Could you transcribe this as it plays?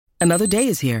Another day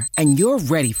is here, and you're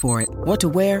ready for it. What to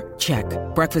wear? Check.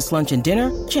 Breakfast, lunch, and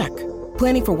dinner? Check.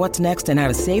 Planning for what's next and how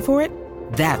to save for it?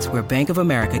 That's where Bank of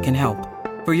America can help.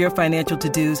 For your financial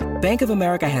to-dos, Bank of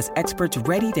America has experts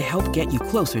ready to help get you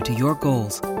closer to your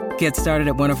goals. Get started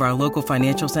at one of our local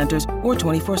financial centers or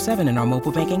 24/7 in our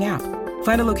mobile banking app.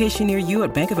 Find a location near you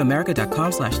at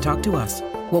bankofamerica.com/talktous.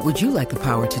 What would you like the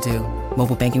power to do?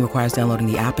 Mobile banking requires downloading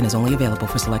the app and is only available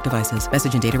for select devices.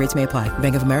 Message and data rates may apply.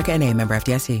 Bank of America N.A., member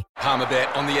FDIC.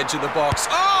 Palmerbet on the edge of the box.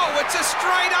 Oh, it's a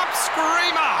straight-up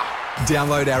screamer!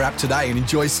 Download our app today and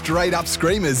enjoy straight-up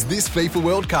screamers this FIFA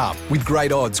World Cup with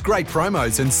great odds, great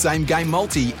promos and same-game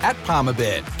multi at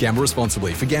Palmerbet. Gamble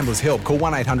responsibly. For Gamblers' Help, call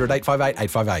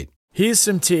 1-800-858-858. Here's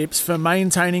some tips for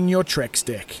maintaining your Trex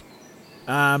deck.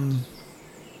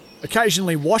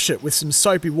 Occasionally wash it with some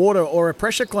soapy water or a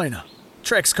pressure cleaner.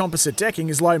 Trex composite decking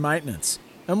is low maintenance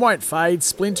and won't fade,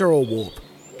 splinter or warp.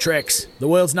 Trex, the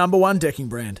world's #1 decking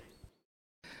brand.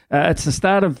 It's the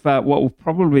start of what will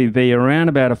probably be around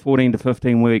about a 14 to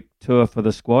 15 week tour for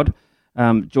the squad.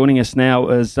 Joining us now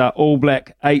is All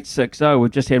Black 860.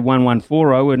 We've just had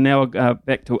 1140. We're now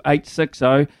back to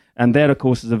 860, and that, of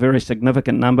course, is a very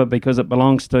significant number because it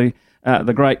belongs to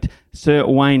the great Sir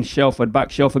Wayne Shelford, Buck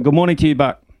Shelford. Good morning to you,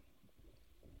 Buck.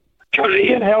 Good,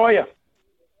 Ian. How are you?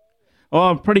 Oh,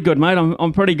 I'm pretty good, mate.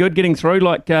 I'm pretty good, getting through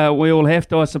like we all have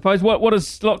to, I suppose. What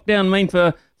does lockdown mean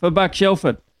for Buck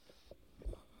Shelford?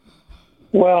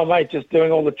 Well, mate, just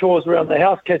doing all the chores around the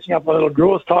house, catching up on little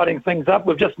drawers, tidying things up.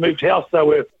 We've just moved house, so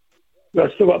we've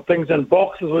still got things in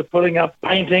boxes. We're putting up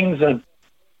paintings and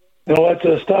all that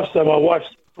sort of stuff. So my wife's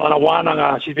on a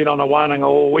wānanga. She's been on a wānanga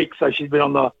all week, so she's been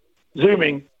on the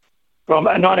Zooming from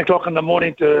 9 o'clock in the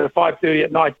morning to 5:30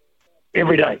 at night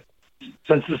every day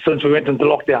since we went into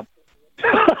lockdown.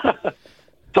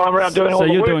 Time around doing all the work.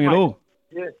 So you're doing it all?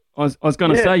 Yeah. I was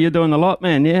going to say you're doing a lot,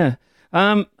 man, yeah.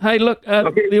 Hey, look,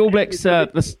 the All Blacks, I'll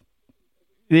bet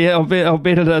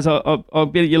it is. I'll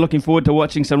bet you're looking forward to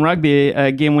watching some rugby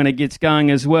again when it gets going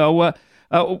as well.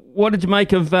 What did you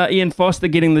make of Ian Foster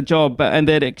getting the job and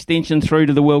that extension through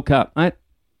to the World Cup, mate?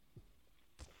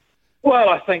 Well,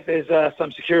 I think there's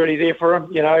some security there for him.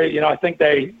 I think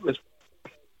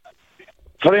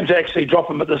for them to actually drop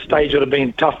him at this stage would have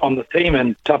been tough on the team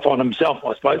and tough on himself,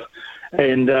 I suppose,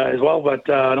 and as well. But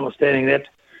notwithstanding that,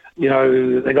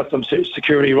 they got some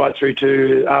security right through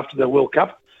to after the World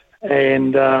Cup,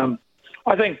 and I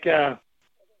think I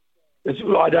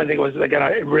don't think they're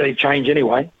going to really change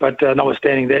anyway. But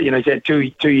notwithstanding that, he's had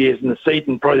two years in the seat,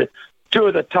 and probably two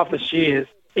of the toughest years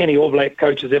any All Black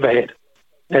coach has ever had.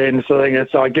 And so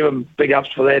I give him big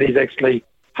ups for that. He's actually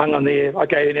hung on there.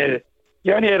 Okay,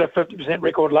 he only had a 50%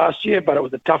 record last year, but it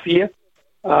was a tough year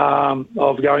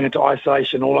of going into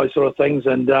isolation, all those sort of things.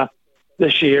 And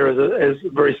this year is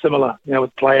very similar,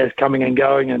 with players coming and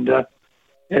going. And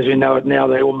as we know it now,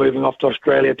 they're all moving off to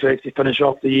Australia to actually finish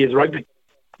off the year's rugby,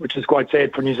 which is quite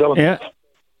sad for New Zealand.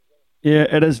 Yeah,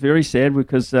 it is very sad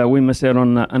because we miss out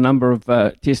on a number of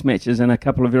test matches and a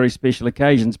couple of very special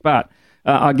occasions. But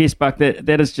I guess, Buck,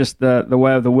 that is just the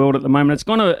way of the world at the moment. It's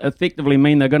going to effectively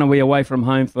mean they're going to be away from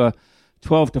home for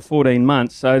 12 to 14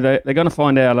 months, so they're going to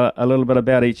find out a little bit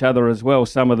about each other as well,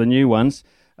 some of the new ones.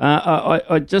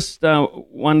 I just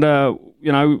wonder,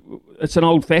 it's an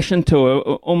old-fashioned tour,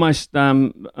 almost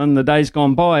in the days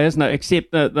gone by, isn't it?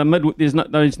 Except that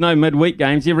there's no midweek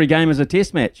games. Every game is a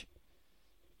test match.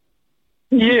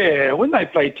 Yeah, when they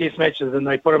play test matches and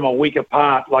they put them a week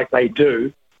apart like they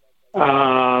do,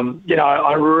 I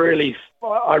really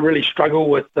struggle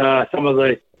with some of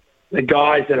the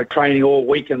guys that are training all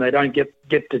week and they don't get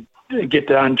to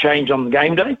unchange on the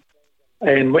game day.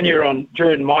 And when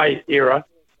during my era,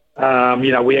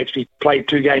 we actually played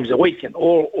 2 games a week, and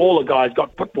all the guys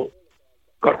got football,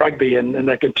 got rugby, and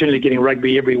they're continually getting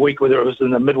rugby every week, whether it was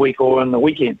in the midweek or on the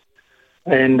weekends.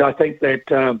 And I think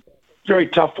that it's very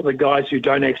tough for the guys who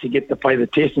don't actually get to play the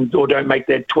test or don't make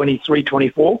that 23,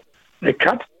 24, that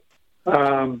cut.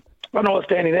 But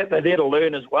notwithstanding that, they're there to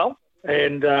learn as well.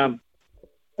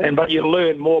 But you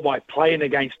learn more by playing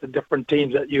against the different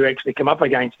teams that you actually come up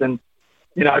against. And,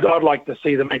 I'd like to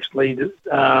see them actually,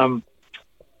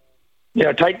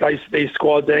 take these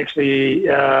squads and actually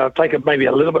take it maybe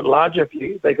a little bit larger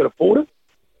if they could afford it,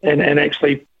 and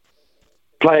actually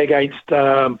play against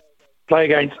other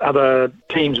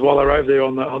teams while they're over there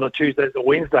on the Tuesdays or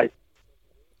Wednesdays.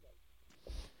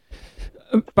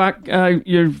 Buck,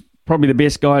 you're probably the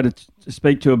best guy to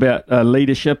speak to about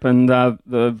leadership, and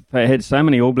they've had so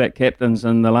many All Black captains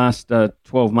in the last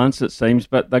 12 months, it seems,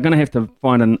 but they're going to have to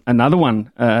find another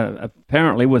one,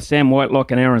 apparently, with Sam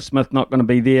Whitelock and Aaron Smith not going to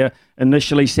be there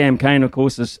initially. Sam Cane, of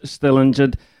course, is still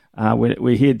injured.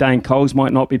 We hear Dane Coles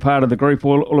might not be part of the group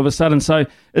all of a sudden. So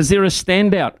is there a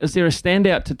standout? Is there a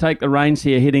standout to take the reins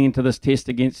here heading into this test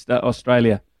against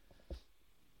Australia?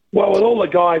 Well, with all the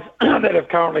guys that have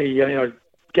currently,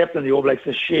 captained the All Blacks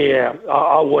this year,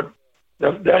 I would.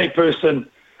 The only person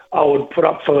I would put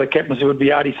up for the captaincy would be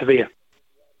Ardie Savea.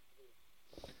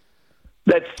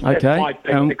 That's my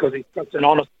pick because he's such an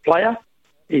honest player.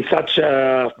 He's such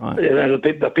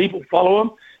the people follow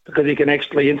him because he can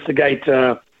actually instigate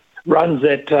runs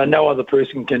that no other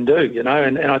person can do, And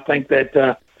I think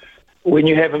that when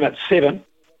you have him at 7,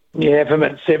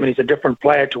 he's a different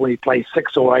player to when he plays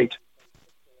 6 or 8.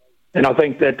 And I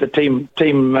think that the team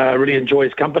really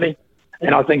enjoys company.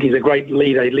 And I think he's a great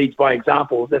leader. He leads by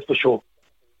example, that's for sure.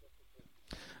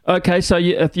 Okay, so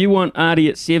if you want Ardie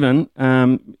at 7,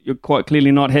 you're quite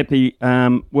clearly not happy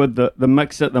with the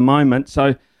mix at the moment.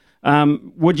 So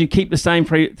would you keep the same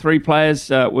three players,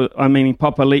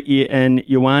 Papali'i and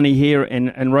Ioane here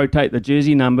and rotate the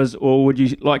jersey numbers, or would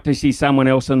you like to see someone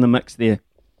else in the mix there?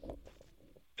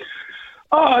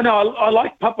 Oh, no, I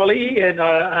like Papali'i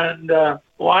and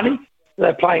Ioane.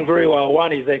 They're playing very well.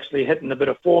 Ioane's actually hitting a bit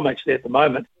of form actually at the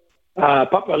moment.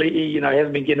 Papali'i,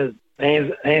 hasn't been getting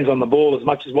his hands on the ball as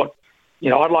much as what,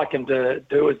 I'd like him to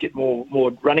do is get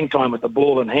more running time with the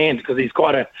ball in hand because he's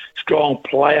quite a strong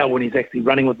player when he's actually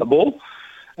running with the ball.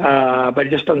 But he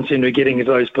just doesn't seem to be getting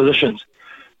into those positions.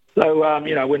 So,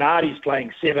 when Ardie's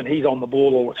playing 7, he's on the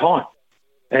ball all the time.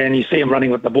 And you see him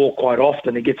running with the ball quite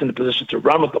often. He gets into position to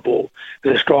run with the ball.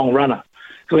 He's a strong runner.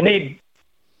 So we need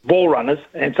ball runners,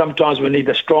 and sometimes we need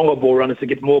the stronger ball runners to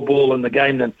get more ball in the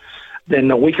game than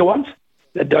the weaker ones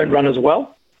that don't run as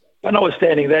well. But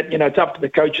notwithstanding that, it's up to the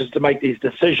coaches to make these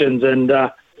decisions, and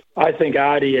I think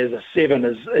Ardie as a 7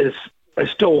 is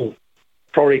still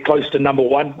probably close to number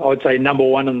 1. I would say number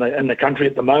 1 in the country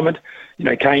at the moment.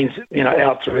 Kane's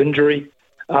out through injury.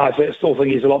 So I still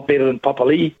think he's a lot better than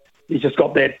Papali'i. He's just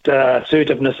got that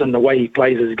assertiveness in the way he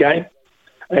plays his game,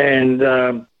 and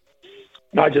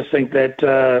I just think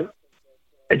that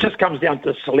it just comes down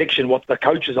to selection, what the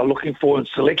coaches are looking for in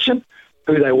selection,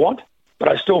 who they want. But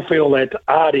I still feel that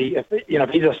Ardie, if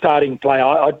he's a starting player,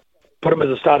 I'd put him as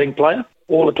a starting player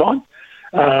all the time.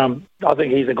 I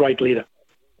think he's a great leader.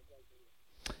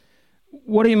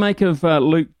 What do you make of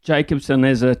Luke Jacobson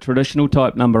as a traditional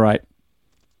type number 8?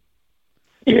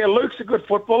 Yeah, Luke's a good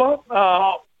footballer.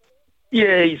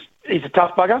 He's a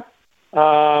tough bugger.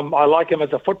 I like him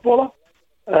as a footballer.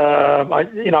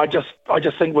 I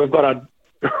just think we've got a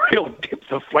real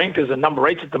depth of flankers and number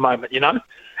 8s at the moment,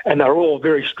 and they're all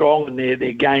very strong in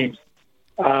their games.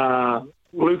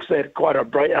 Luke's quite a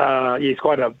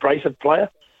abrasive player,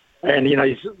 and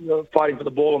he's fighting for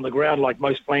the ball on the ground like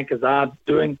most flankers are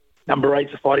doing. Number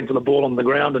 8s are fighting for the ball on the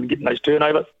ground and getting those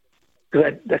turnovers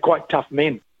because they're quite tough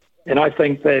men. And I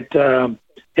think that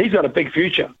he's got a big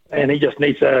future, and he just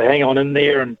needs to hang on in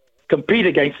there and compete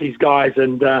against these guys.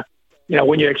 And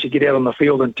when you actually get out on the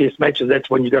field in test matches, that's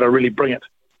when you've got to really bring it.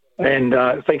 And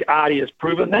I think Ardie has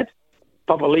proven that.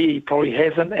 Papali'i probably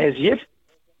hasn't as yet.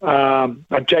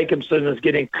 But Jacobson is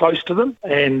getting close to them,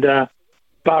 and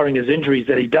barring his injuries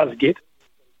that he does get,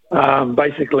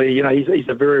 basically, he's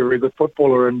a very, very good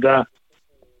footballer. And,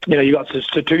 you got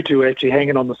Tutu actually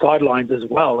hanging on the sidelines as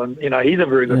well. And, he's a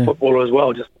very good footballer as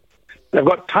well. Just they've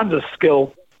got tons of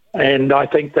skill. And I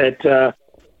think that,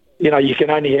 you can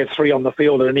only have 3 on the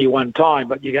field at any one time,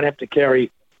 but you're going to have to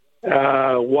carry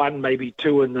 1, maybe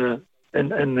 2 in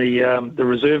the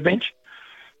reserve bench.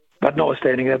 But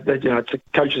notwithstanding that, it's a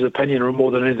coach's opinion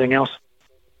more than anything else.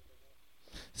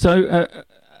 So,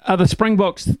 are the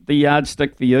Springboks the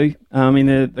yardstick for you?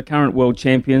 They're the current world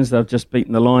champions. They've just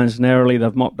beaten the Lions narrowly.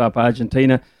 They've mopped up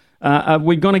Argentina. Are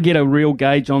we going to get a real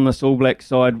gauge on this All Black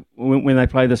side when they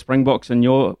play the Springboks in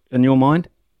your mind?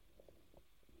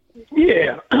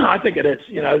 Yeah, I think it is.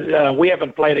 We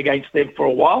haven't played against them for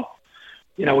a while.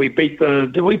 We beat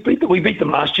them. Did we beat them? We beat them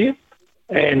last year,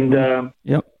 and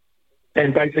yep.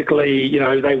 And basically,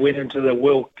 they went into the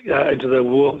world.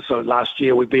 So last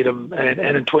year we beat them, and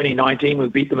in 2019 we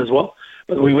beat them as well.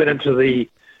 But we went into the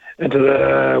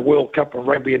World Cup of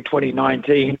Rugby in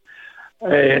 2019,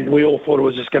 and we all thought it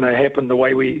was just going to happen the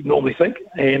way we normally think,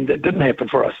 and it didn't happen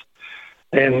for us.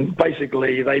 And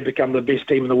basically, they become the best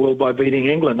team in the world by beating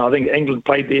England. I think England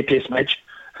played their test match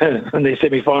in their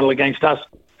semi-final against us.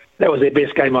 That was their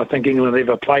best game I think England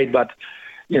ever played. But,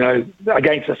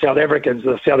 against the South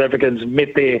Africans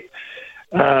met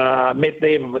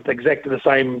them with exactly the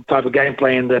same type of game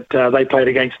plan that they played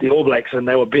against the All Blacks, and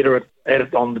they were better at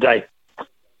it on the day.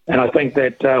 And I think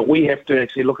that we have to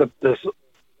actually look at this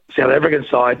South African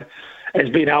side as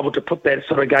being able to put that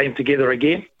sort of game together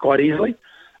again quite easily.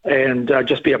 and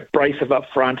just be abrasive up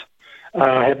front.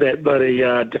 Have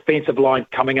the defensive line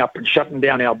coming up and shutting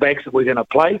down our backs if we're going to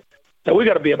play. So we've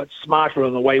got to be a bit smarter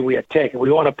in the way we attack. If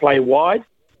we want to play wide,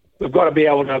 we've got to be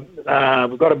able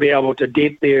to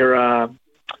dent their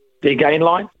gain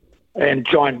line and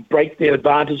try and break their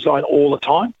advantage line all the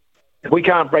time. If we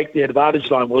can't break the advantage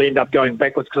line, we'll end up going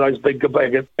backwards because those big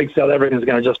South Africans are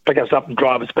going to just pick us up and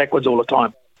drive us backwards all the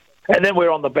time. And then we're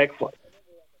on the back foot.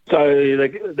 So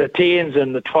the 10s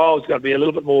and the 12s got to be a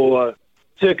little bit more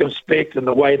circumspect in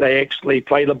the way they actually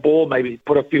play the ball, maybe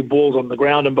put a few balls on the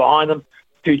ground and behind them,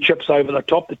 a few chips over the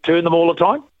top to turn them all the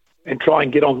time and try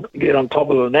and get on top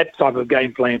of them, that type of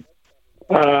game plan.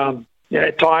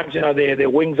 At times, their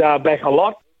wings are back a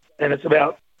lot, and it's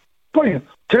about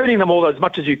turning them all as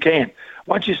much as you can.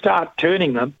 Once you start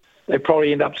turning them, they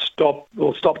probably end up stop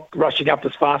rushing up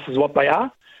as fast as what they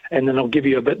are, and then it'll give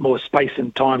you a bit more space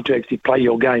and time to actually play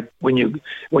your game when you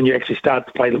actually start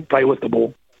to play with the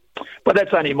ball. But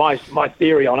that's only my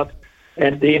theory on it.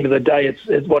 And at the end of the day,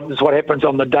 it's what happens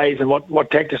on the days and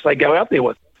what tactics they go out there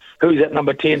with. Who's at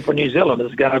number 10 for New Zealand?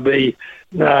 Is it going to be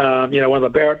one of the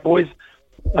Barrett boys?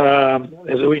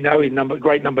 As we know, he's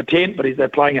great number 10, but they're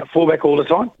playing at fullback all the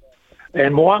time.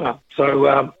 And Mo'unga.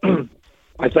 So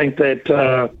I think that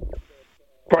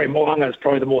probably Mo'unga is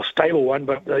probably the more stable one,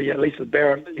 but at least with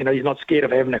Barrett, he's not scared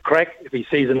of having a crack if he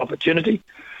sees an opportunity.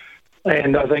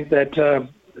 And I think that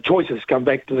the choices come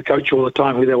back to the coach all the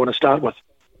time who they want to start with.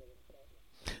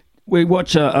 We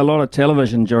watch a lot of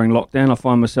television during lockdown. I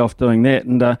find myself doing that.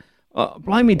 And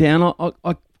blame me down,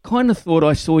 I kind of thought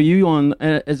I saw you on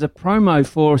as a promo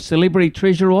for Celebrity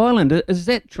Treasure Island. Is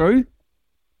that true?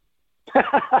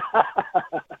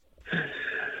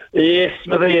 Yes,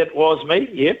 Smithy, it was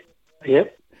me.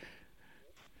 Yep.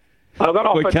 I got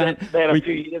offered that a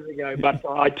few years ago, but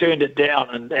I turned it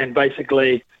down, and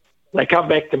basically they come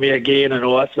back to me again and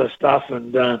all that sort of stuff,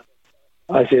 and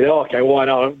I said, okay, why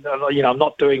not? I'm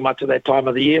not doing much at that time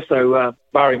of the year, so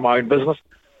barring my own business,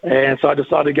 and so I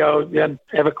decided to go and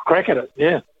have a crack at it.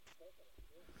 Yeah.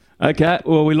 Okay,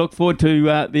 well, we look forward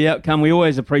to the outcome. We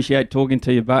always appreciate talking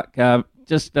to you, Buck.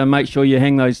 Just make sure you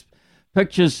hang those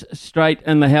pictures straight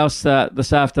in the house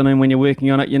this afternoon when you're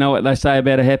working on it. You know what they say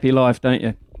about a happy life, don't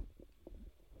you?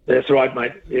 That's right,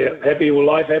 mate. Yeah, happy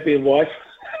life, happy wife.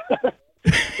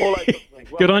 All those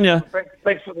things. Well, good on you.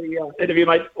 Thanks for the interview,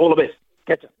 mate. All the best.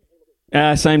 Catch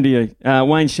you. Same to you.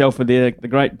 Wayne Shelford there, the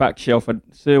great Buck Shelford,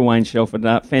 Sir Wayne Shelford.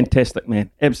 Fantastic, man.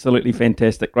 Absolutely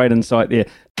fantastic. Great insight there.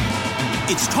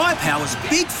 It's Tyre Power's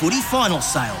Big Footy Final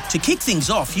Sale. To kick things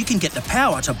off, you can get the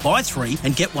power to buy 3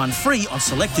 and get 1 free on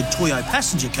selected Toyo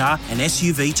passenger car and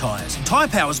SUV tyres. Tyre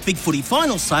Power's Big Footy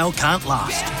Final Sale can't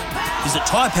last. Visit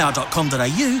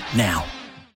tyrepower.com.au now.